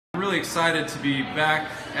really excited to be back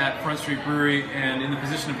at Front Street Brewery and in the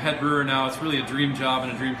position of head brewer now. It's really a dream job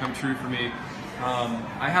and a dream come true for me.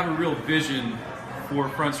 I have a real vision for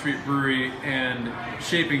Front Street Brewery and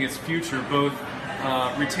shaping its future, both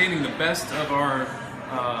retaining the best of our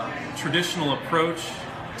traditional approach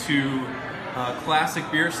to classic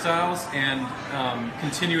beer styles and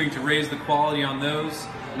continuing to raise the quality on those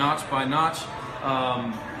notch by notch,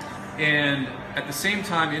 and at the same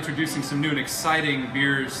time introducing some new and exciting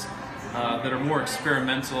beers that are more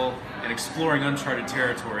experimental and exploring uncharted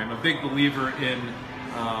territory. I'm a big believer in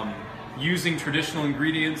using traditional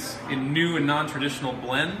ingredients in new and non-traditional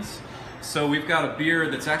blends. So we've got a beer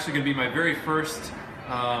that's actually going to be my very first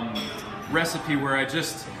recipe where I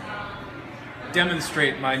just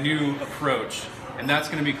demonstrate my new approach, and that's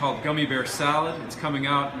going to be called Gummy Bear Salad. It's coming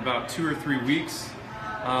out in about 2 or 3 weeks,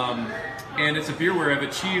 and it's a beer where I've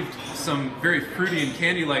achieved some very fruity and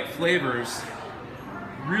candy-like flavors.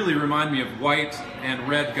 Really remind me of white and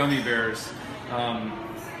red gummy bears.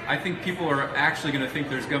 I think people are actually going to think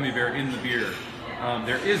there's gummy bear in the beer.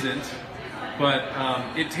 There isn't, but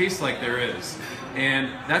it tastes like there is.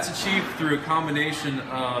 And that's achieved through a combination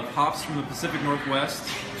of hops from the Pacific Northwest.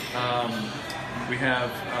 We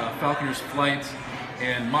have Falconer's Flight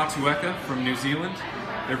and Motueka from New Zealand.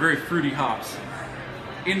 They're very fruity hops,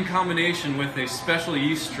 in combination with a special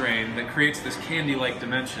yeast strain that creates this candy-like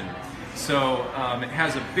dimension. So it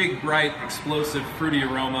has a big, bright, explosive, fruity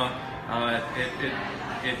aroma.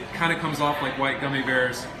 It kind of comes off like white gummy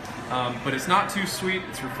bears, but it's not too sweet.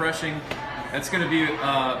 It's refreshing. That's going to be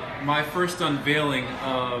my first unveiling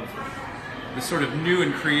of the sort of new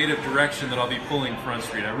and creative direction that I'll be pulling Front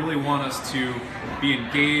Street. I really want us to be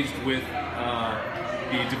engaged with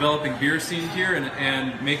the developing beer scene here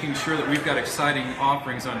and making sure that we've got exciting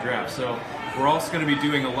offerings on draft. So we're also going to be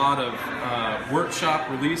doing a lot of workshop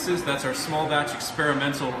releases. That's our small batch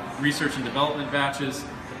experimental research and development batches.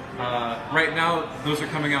 Right now, those are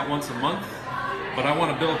coming out once a month, but I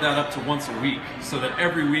want to build that up to once a week, so that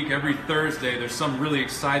every week, every Thursday, there's some really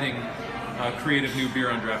exciting creative new beer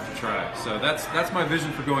on draft to try. So that's my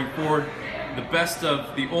vision for going forward. The best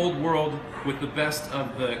of the old world with the best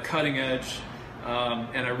of the cutting edge,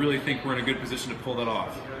 and I really think we're in a good position to pull that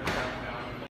off.